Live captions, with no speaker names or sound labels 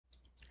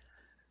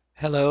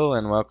Hello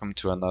and welcome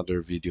to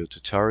another video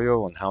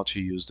tutorial on how to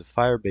use the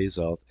Firebase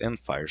Auth and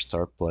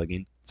Firestore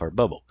plugin for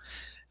Bubble.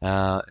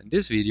 In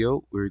this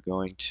video we're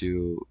going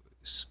to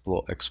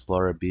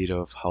explore a bit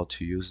of how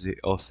to use the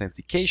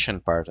authentication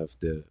part of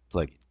the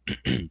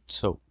plugin.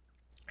 So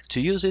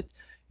to use it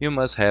you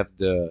must have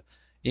the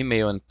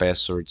email and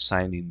password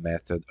sign-in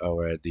method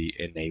already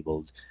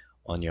enabled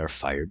on your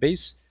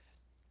Firebase,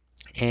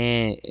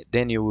 and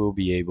then you will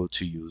be able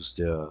to use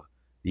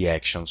the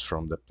actions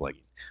from the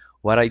plugin.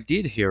 What I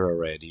did here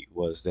already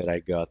was that I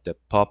got the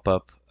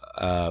pop-up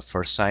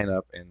for sign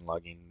up and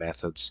login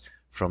methods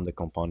from the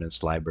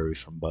components library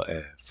from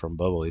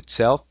Bubble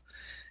itself,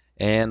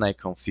 and I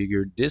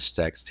configured this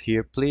text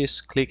here. Please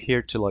click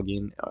here to log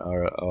in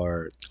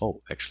or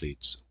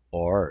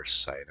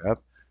sign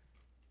up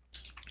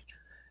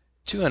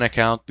to an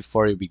account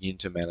before you begin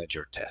to manage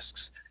your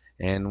tasks.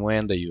 And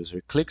when the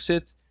user clicks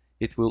it,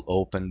 it will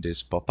open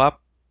this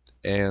pop-up,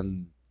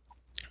 and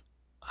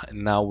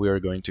now we are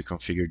going to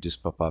configure this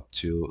pop-up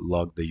to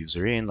log the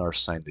user in or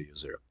sign the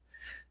user up.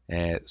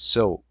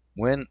 So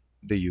when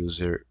the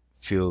user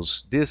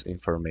fills this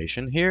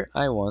information here,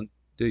 I want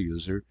the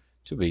user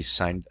to be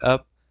signed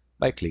up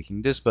by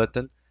clicking this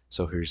button.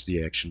 So here's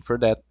the action for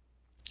that.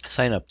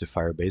 Sign up to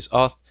Firebase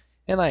Auth,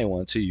 and I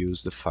want to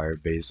use the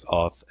Firebase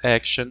Auth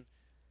action,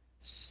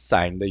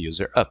 sign the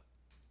user up.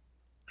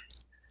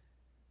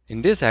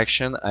 In this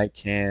action, I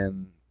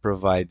can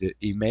provide the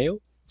email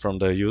from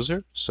the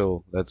user.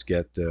 So let's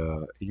get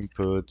the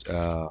input,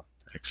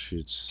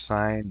 actually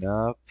sign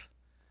up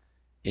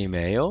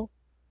email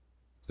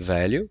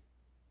value,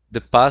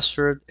 the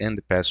password and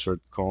the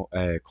password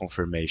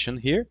confirmation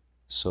here.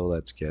 So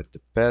let's get the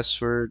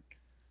password,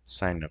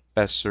 sign up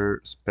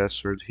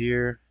password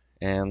here,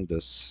 and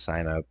the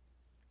sign up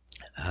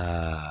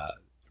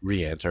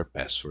re-enter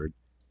password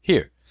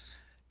here,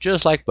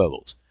 just like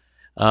Bubbles.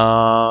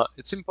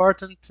 It's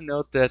important to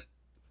note that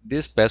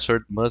this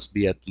password must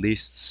be at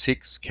least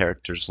 6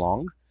 characters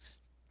long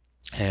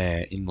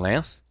in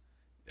length.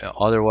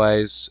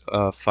 Otherwise,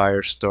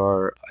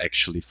 Firebase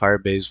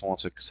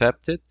won't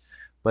accept it,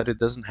 but it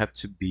doesn't have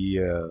to be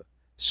a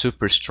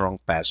super strong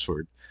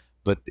password.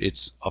 But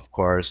it's, of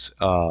course,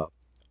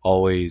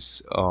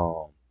 always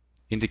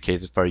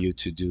indicated for you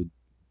to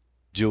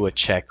do a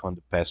check on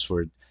the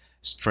password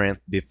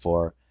strength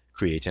before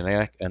creating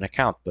an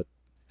account. But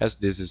as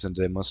this is a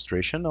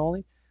demonstration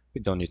only,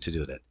 we don't need to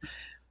do that.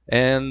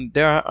 And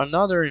there are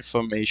another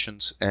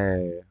informations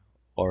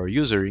or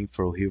user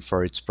info here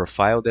for its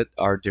profile that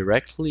are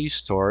directly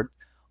stored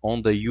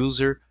on the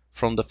user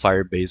from the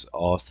Firebase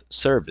Auth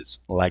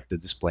service, like the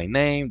display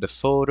name, the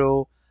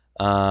photo,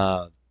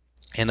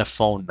 and a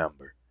phone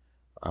number.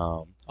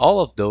 All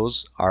of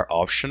those are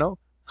optional.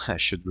 I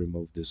should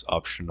remove this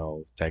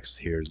optional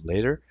text here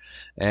later.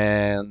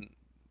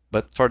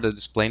 But for the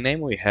display name,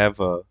 we have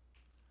the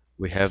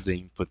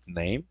input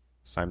name,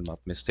 if I'm not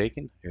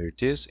mistaken. Here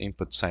it is,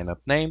 input sign up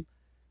name,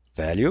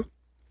 value.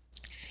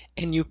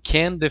 And you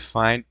can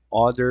define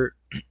other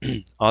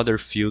other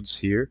fields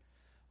here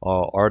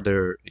or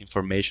other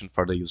information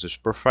for the user's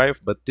profile,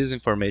 but this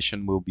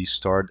information will be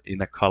stored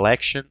in a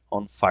collection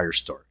on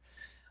Firestore.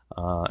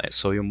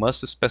 So you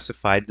must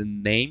specify the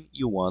name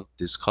you want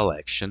this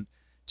collection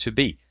to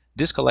be.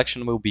 This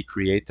collection will be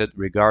created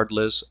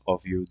regardless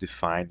of you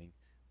defining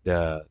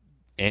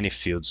any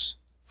fields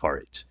for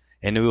it.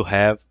 And we will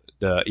have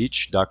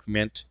each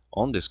document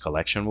on this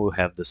collection will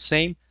have the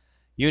same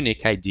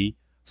unique ID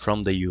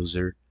from the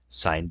user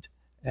signed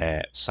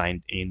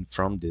in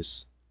from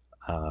this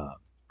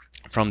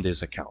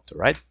account,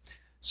 right?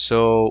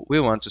 So we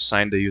want to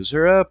sign the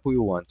user up. We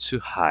want to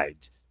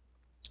hide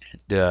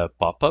the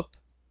pop-up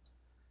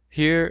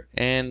here,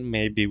 and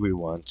maybe we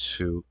want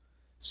to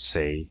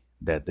say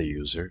that the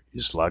user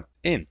is logged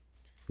in.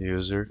 The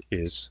user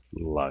is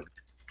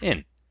logged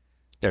in.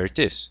 There it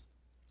is.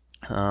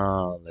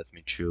 Let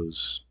me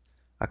choose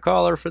a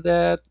color for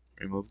that,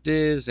 remove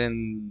this,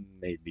 and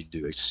maybe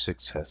do a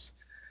success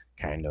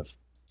kind of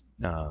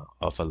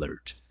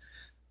alert.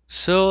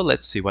 So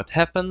let's see what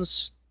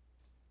happens.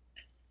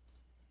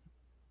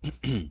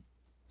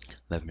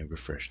 Let me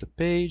refresh the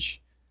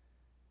page.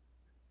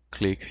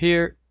 Click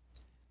here.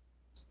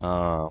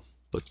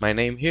 Put my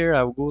name here,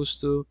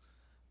 Augusto.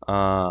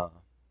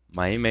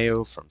 My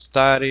email from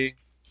study.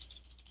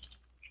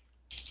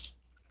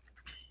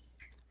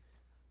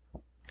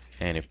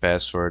 Any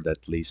password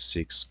at least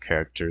 6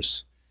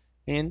 characters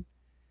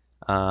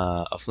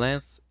of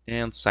length,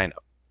 and sign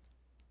up.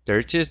 There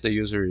it is, the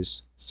user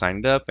is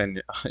signed up,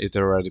 and it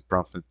already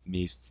prompted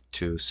me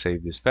to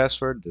save this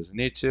password, doesn't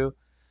need to.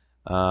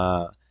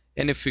 And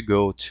if we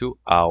go to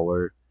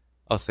our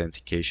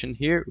authentication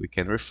here, we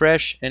can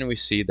refresh and we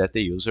see that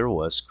the user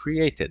was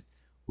created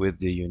with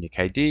the unique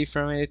ID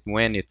from it,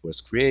 when it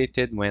was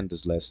created, when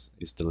is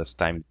the last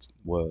time it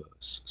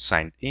was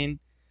signed in,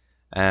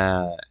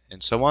 and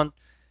so on.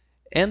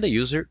 And the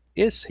user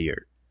is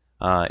here.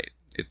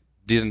 It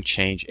didn't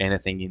change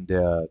anything in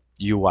the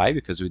UI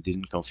because we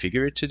didn't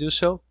configure it to do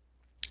so.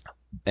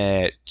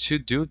 To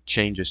do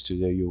changes to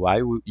the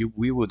UI,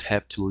 we would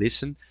have to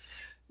listen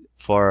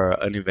for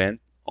an event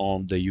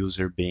on the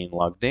user being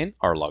logged in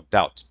or logged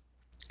out.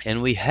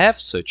 And we have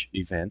such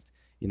event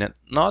in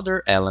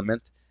another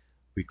element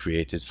we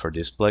created for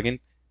this plugin,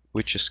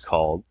 which is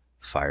called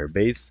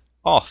Firebase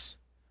Auth,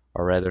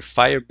 or rather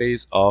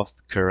Firebase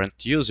Auth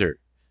current user,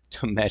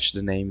 to match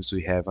the names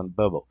we have on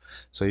Bubble.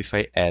 So if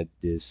I add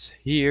this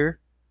here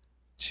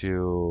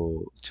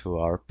to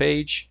our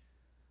page,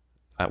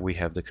 we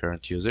have the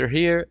current user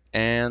here,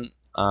 and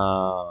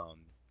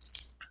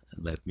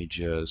let me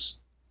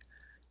just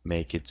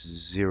make it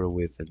 0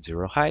 width and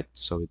 0 height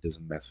so it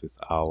doesn't mess with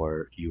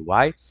our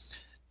UI.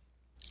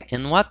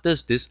 And what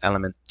does this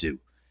element do?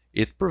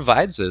 It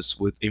provides us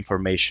with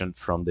information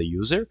from the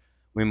user.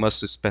 We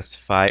must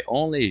specify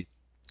only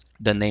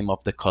the name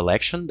of the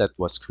collection that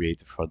was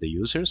created for the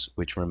users,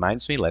 which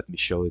reminds me, let me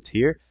show it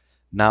here.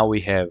 Now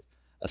we have,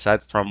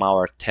 aside from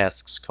our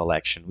tasks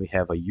collection, we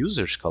have a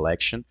users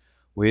collection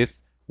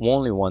with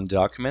only one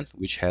document,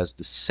 which has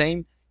the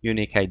same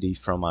unique ID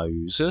from our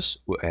users,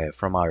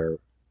 from our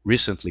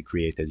recently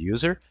created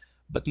user,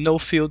 but no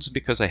fields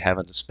because I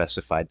haven't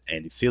specified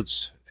any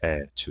fields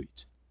to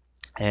it.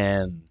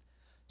 And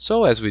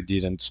so as we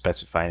didn't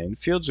specify any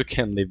fields, we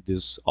can leave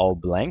this all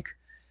blank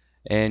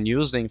and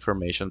use the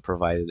information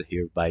provided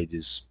here by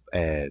this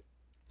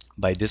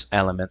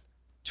element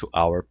to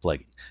our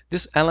plugin.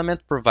 This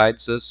element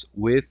provides us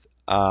with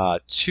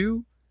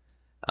two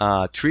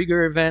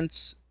trigger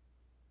events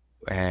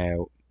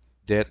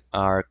that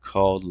are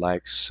called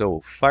like so: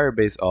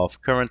 Firebase Auth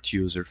current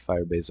user,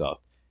 Firebase Auth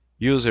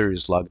user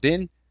is logged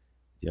in.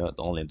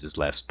 Only this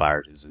last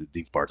part is the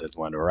important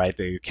one, right?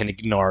 You can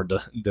ignore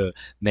the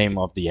name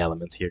of the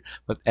element here,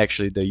 but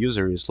actually the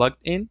user is logged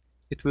in.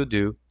 It will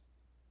do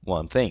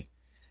one thing.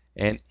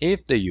 And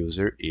if the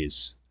user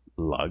is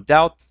logged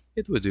out,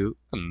 it will do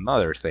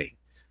another thing.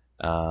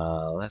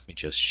 Let me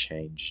just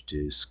change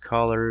these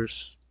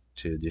colors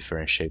to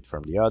differentiate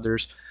from the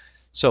others.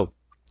 So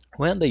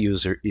when the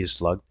user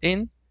is logged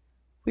in,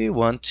 we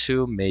want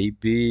to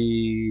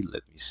maybe,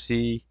 let me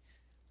see,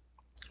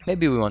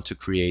 maybe we want to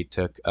create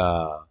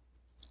a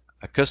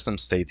custom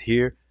state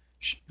here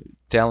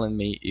telling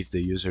me if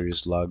the user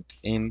is logged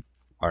in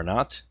or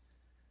not,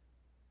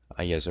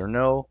 a yes or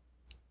no,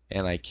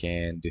 and I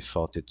can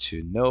default it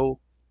to no.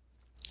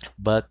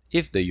 But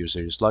if the user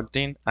is logged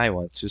in, I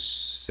want to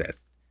set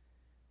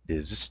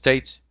this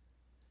state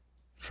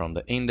from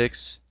the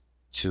index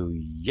to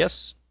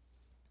yes.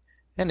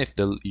 And if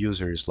the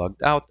user is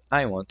logged out,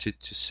 I want it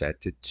to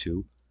set it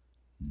to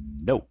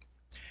no.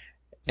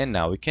 And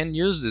now we can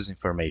use this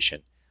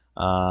information.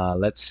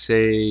 Let's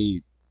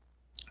say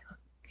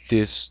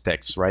this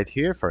text right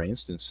here, for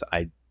instance,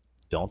 I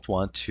don't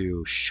want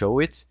to show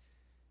it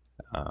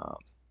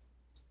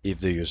if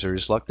the user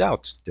is logged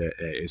out,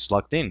 is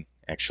logged in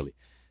actually,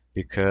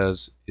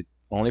 because it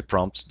only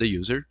prompts the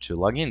user to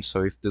log in.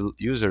 So if the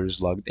user is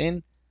logged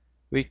in,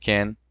 we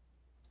can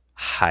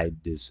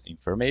hide this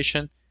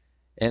information,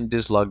 and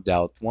this logged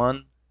out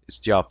one is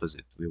the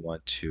opposite. We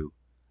want to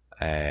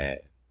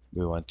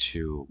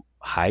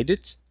hide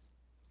it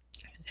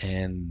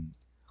and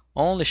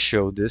only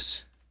show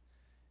this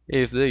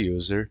if the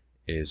user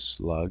is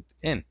logged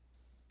in.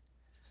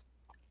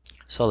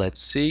 So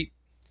let's see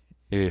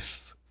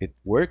if it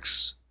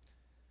works.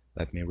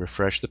 Let me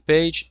refresh the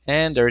page,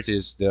 and there it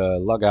is. The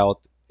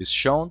logout is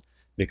shown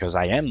because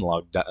I am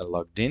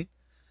logged in.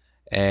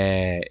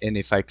 And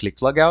if I click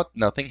logout,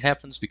 nothing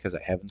happens because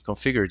I haven't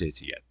configured it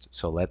yet.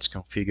 So let's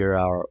configure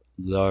our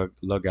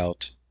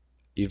logout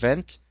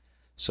event.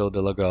 So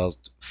the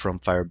logout from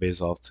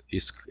Firebase Auth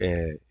is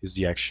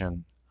the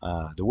action,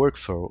 the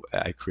workflow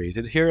I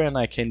created here, and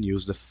I can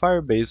use the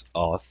Firebase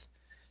Auth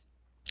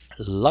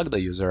log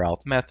the user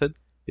out method.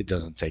 It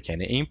doesn't take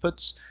any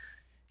inputs,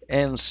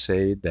 and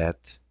say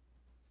that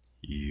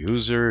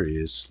user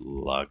is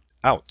logged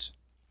out.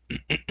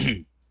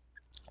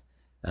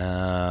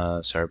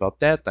 Sorry about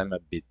that.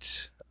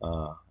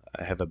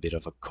 I have a bit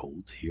of a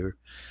cold here.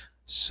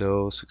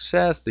 So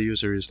success, the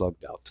user is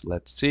logged out.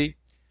 Let's see,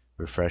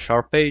 refresh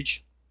our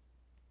page.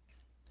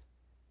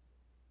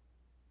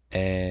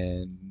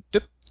 And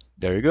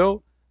there you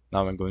go.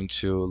 Now I'm going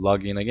to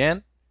log in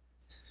again.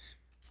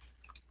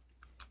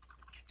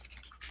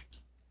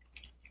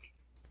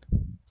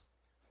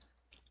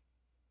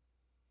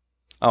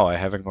 Oh, I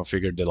haven't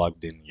configured the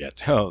logged in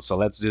yet. Oh, so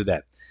let's do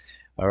that.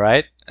 All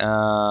right,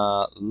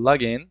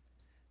 log in.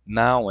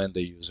 Now when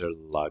the user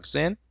logs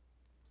in,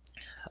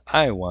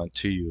 I want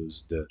to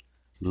use the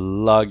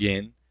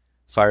login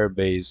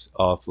Firebase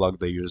Auth log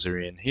the user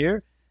in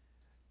here,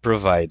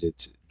 provided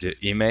the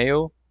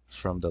email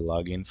from the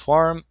login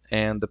form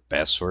and the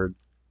password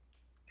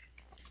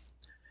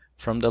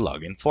from the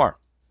login form.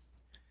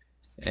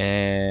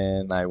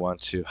 And I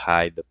want to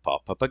hide the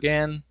pop-up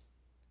again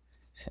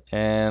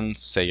and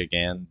say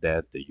again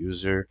that the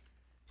user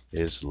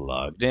is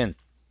logged in.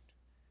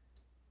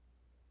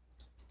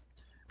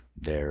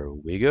 There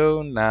we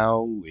go.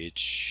 Now it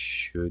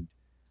should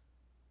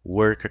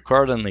work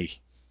accordingly.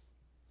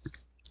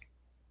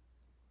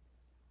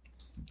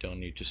 Don't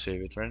need to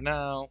save it right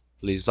now.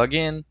 Please log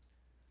in.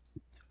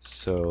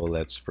 So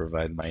let's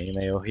provide my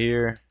email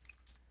here,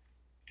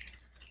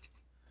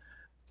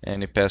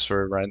 any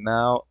password right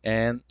now,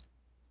 and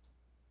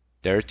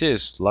there it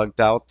is,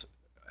 logged out.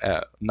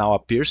 Now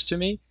appears to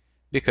me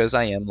because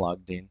I am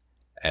logged in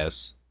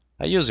as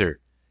a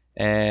user.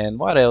 And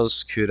what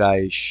else could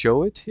I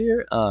show it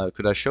here?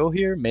 Could I show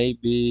here?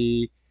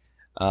 Maybe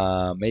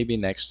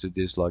next to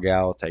this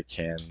logout I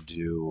can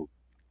do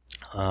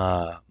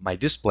my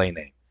display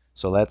name.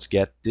 So let's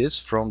get this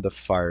from the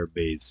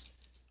Firebase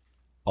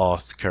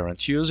Auth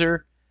current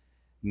user.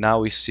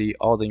 Now we see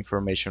all the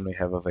information we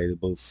have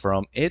available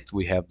from it.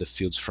 We have the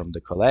fields from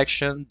the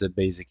collection, the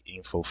basic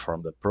info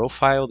from the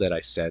profile that I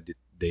said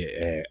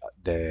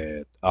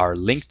that are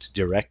linked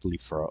directly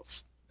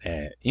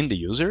in the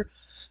user.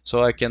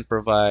 So I can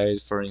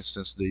provide, for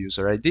instance, the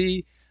user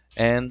ID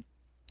and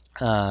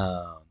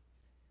uh,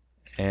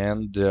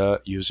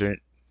 user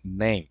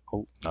name.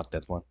 Oh, not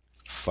that one.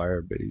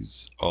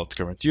 Firebase Auth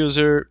current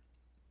user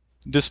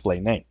display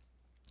name.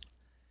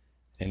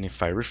 And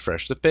if I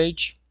refresh the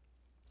page,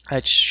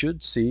 I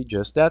should see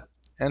just that,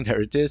 and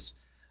there it is,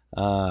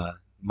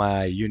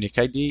 my unique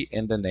ID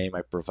and the name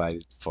I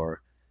provided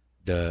for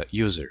the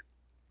user.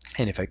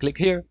 And if I click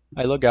here,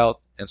 I log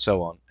out, and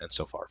so on and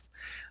so forth.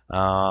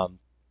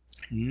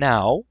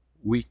 Now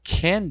what we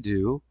can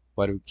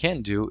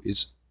do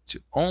is to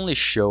only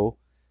show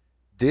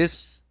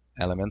this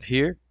element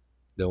here,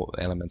 the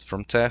element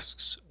from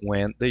tasks,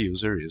 when the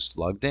user is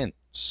logged in.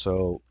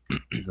 So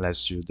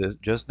let's do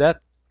just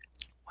that.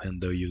 When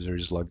the user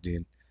is logged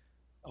in,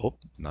 oh,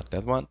 not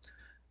that one,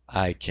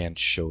 I can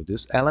show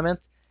this element,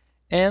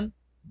 and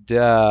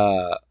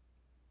the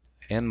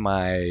in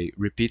my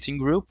repeating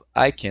group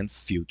I can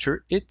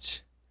filter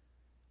it.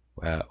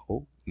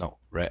 Oh no,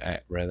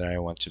 rather I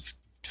want to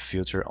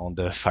filter on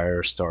the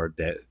Firestore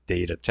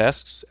data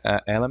tasks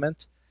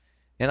element,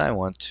 and I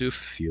want to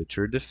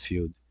filter the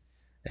field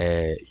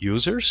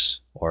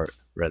users, or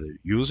rather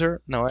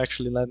user. No,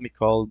 actually let me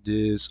call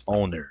this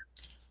owner.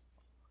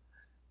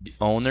 The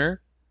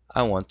owner,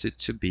 I want it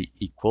to be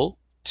equal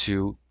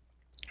to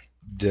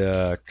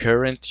the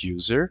current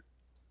user's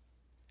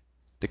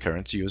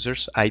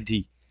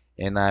ID,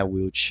 and I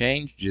will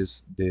change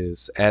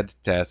this add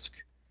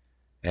task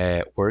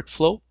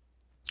workflow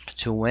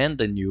to when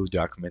the new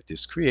document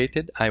is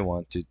created. I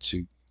wanted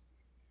to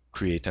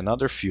create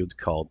another field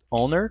called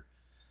owner,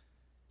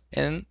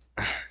 and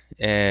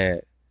uh,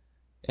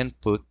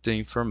 put the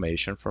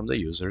information from the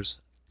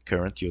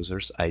current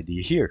user's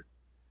ID here,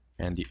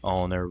 and the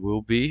owner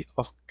will be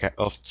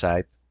of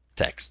type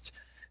text.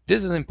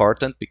 This is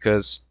important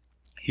because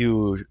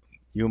you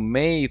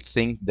may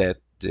think that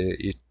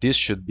this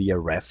should be a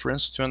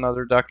reference to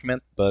another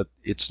document, but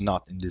it's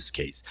not in this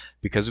case,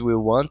 because we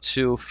want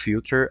to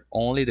filter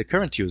only the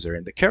current user,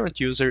 and the current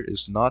user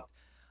is not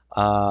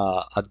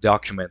a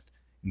document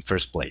in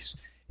first place.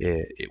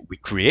 We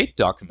create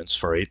documents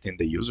for it in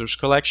the users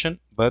collection,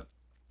 but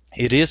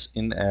it is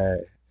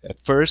at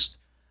first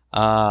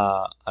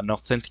an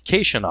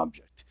authentication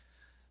object.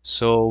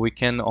 So we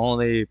can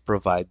only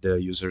provide the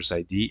user's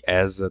ID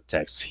as a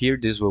text here.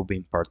 This will be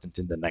important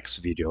in the next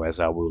video, as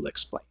I will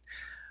explain.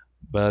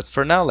 But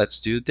for now,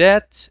 let's do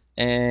that.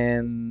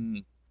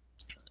 And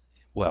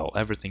well,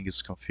 everything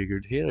is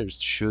configured here. It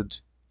should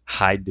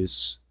hide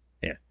this.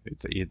 Yeah,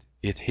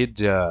 it hid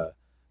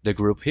the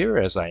group here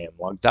as I am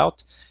logged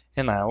out.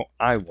 And now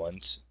I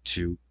want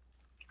to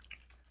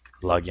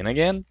log in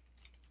again.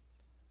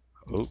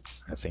 Oh,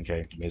 I think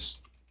I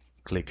missed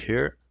click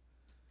here.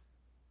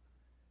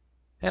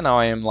 And now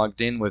I am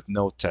logged in with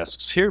no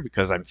tasks here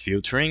because I'm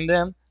filtering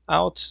them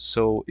out,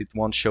 so it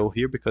won't show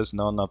here because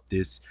none of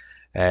these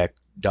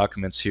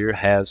documents here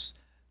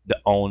has the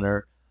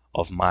owner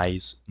of my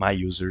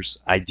user's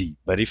ID.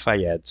 But if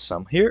I add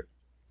some here,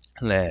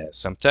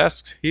 some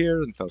tasks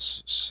here,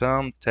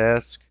 some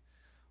task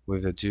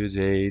with a due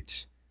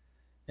date,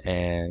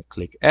 and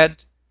click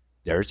add,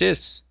 there it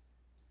is.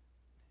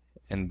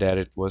 And that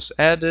it was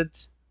added.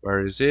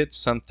 Where is it?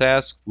 Some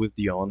task with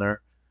the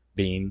owner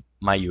being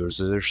my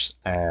user's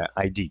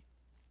ID.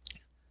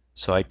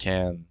 So I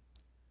can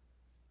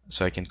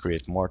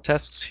create more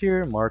tasks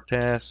here, more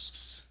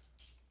tasks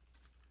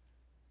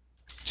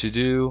to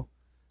do,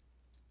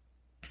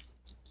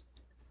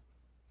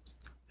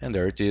 and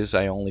there it is.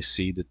 I only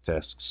see the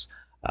tasks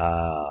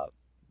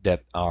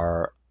that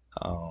are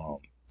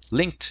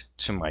linked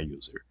to my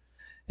user,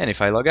 and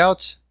if I log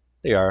out,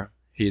 they are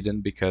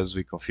hidden because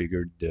we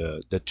configured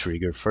the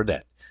trigger for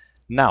that.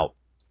 Now,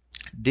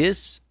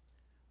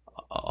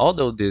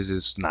 although this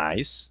is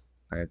nice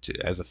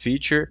as a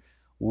feature,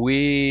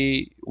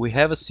 we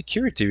have a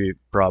security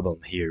problem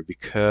here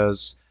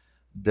because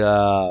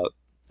the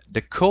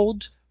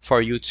code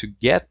for you to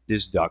get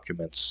these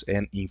documents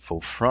and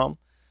info from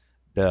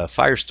the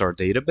Firestore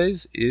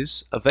database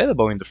is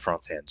available in the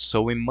front end.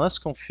 So we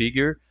must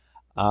configure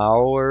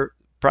our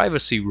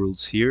privacy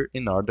rules here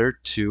in order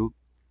to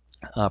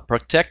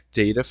protect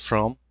data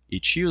from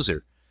each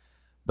user.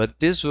 But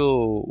this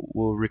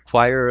will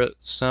require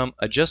some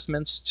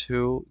adjustments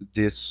to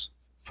this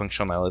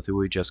functionality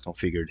we just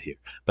configured here.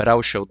 But I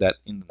will show that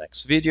in the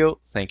next video.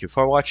 Thank you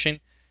for watching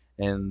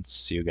and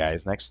see you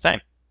guys next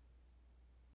time.